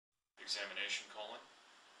examination colon,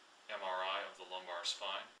 MRI of the lumbar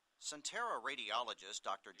spine. Sentara radiologist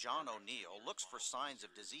Dr. John O'Neill looks for signs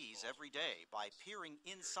of disease every day by peering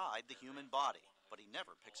inside the human body, but he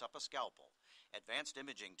never picks up a scalpel. Advanced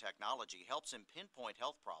imaging technology helps him pinpoint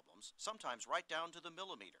health problems, sometimes right down to the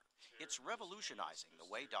millimeter. It's revolutionizing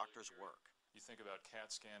the way doctors work. You think about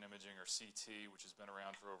CAT scan imaging or CT, which has been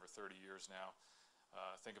around for over 30 years now.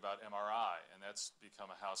 Think about MRI, and that's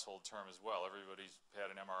become a household term as well. Everybody's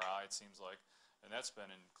had an MRI, it seems like, and that's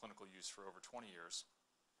been in clinical use for over 20 years.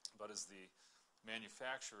 But as the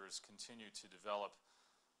manufacturers continue to develop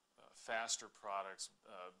faster products,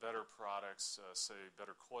 better products, say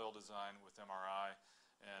better coil design with MRI,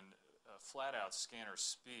 and flat-out scanner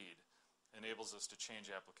speed enables us to change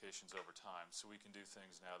applications over time. So we can do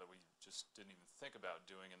things now that we just didn't even think about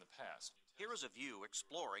doing in the past. Here is a view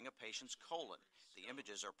exploring a patient's colon. The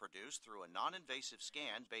images are produced through a non-invasive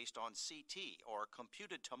scan based on CT, or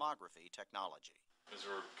computed tomography technology. As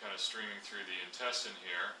we're kind of streaming through the intestine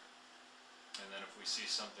here, and then if we see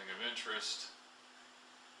something of interest,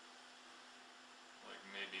 like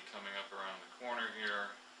maybe coming up around the corner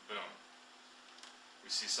here, boom.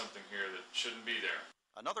 We see something here that shouldn't be there.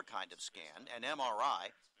 Another kind of scan, an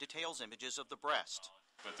MRI, details images of the breast.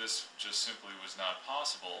 But this just simply was not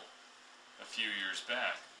possible a few years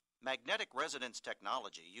back. Magnetic resonance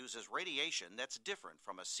technology uses radiation that's different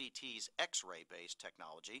from a CT's X-ray based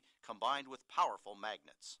technology combined with powerful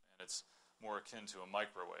magnets. And it's more akin to a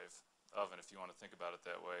microwave oven, if you want to think about it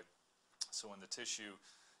that way. So when the tissue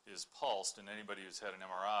is pulsed, and anybody who's had an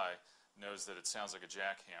MRI knows that it sounds like a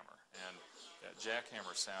jackhammer. And that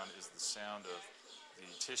jackhammer sound is the sound of the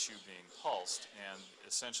tissue being pulsed, and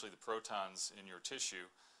essentially the protons in your tissue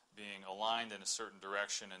being aligned in a certain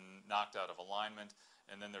direction and knocked out of alignment.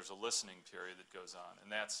 And then there's a listening period that goes on.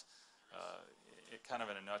 And that's kind of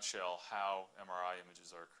in a nutshell how MRI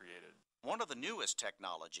images are created. One of the newest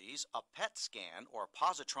technologies, a PET scan, or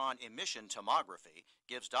positron emission tomography,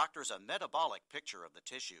 gives doctors a metabolic picture of the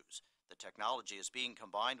tissues. The technology is being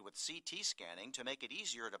combined with CT scanning to make it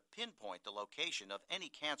easier to pinpoint the location of any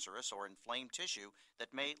cancerous or inflamed tissue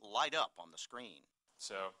that may light up on the screen.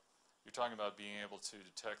 So you're talking about being able to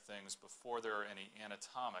detect things before there are any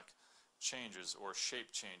anatomic changes or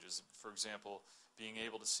shape changes. For example, being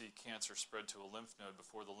able to see cancer spread to a lymph node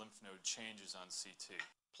before the lymph node changes on CT.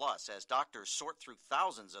 Plus, as doctors sort through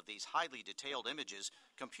thousands of these highly detailed images,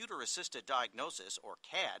 computer-assisted diagnosis, or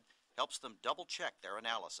CAD, helps them double-check their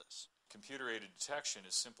analysis. Computer-aided detection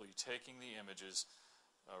is simply taking the images,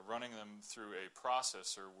 running them through a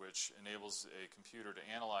processor which enables a computer to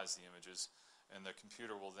analyze the images, and the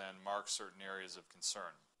computer will then mark certain areas of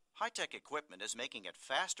concern. High-tech equipment is making it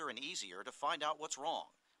faster and easier to find out what's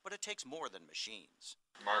wrong, but it takes more than machines.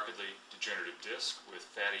 Markedly degenerative disc with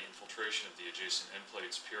fatty infiltration of the adjacent end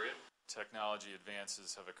plates, period. Technology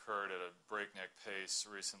advances have occurred at a breakneck pace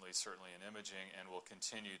recently, certainly in imaging, and will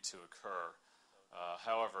continue to occur.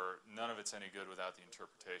 However, none of it's any good without the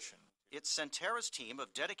interpretation. It's Sentara's team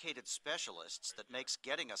of dedicated specialists that makes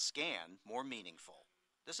getting a scan more meaningful.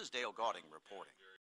 This is Dale Gauding reporting.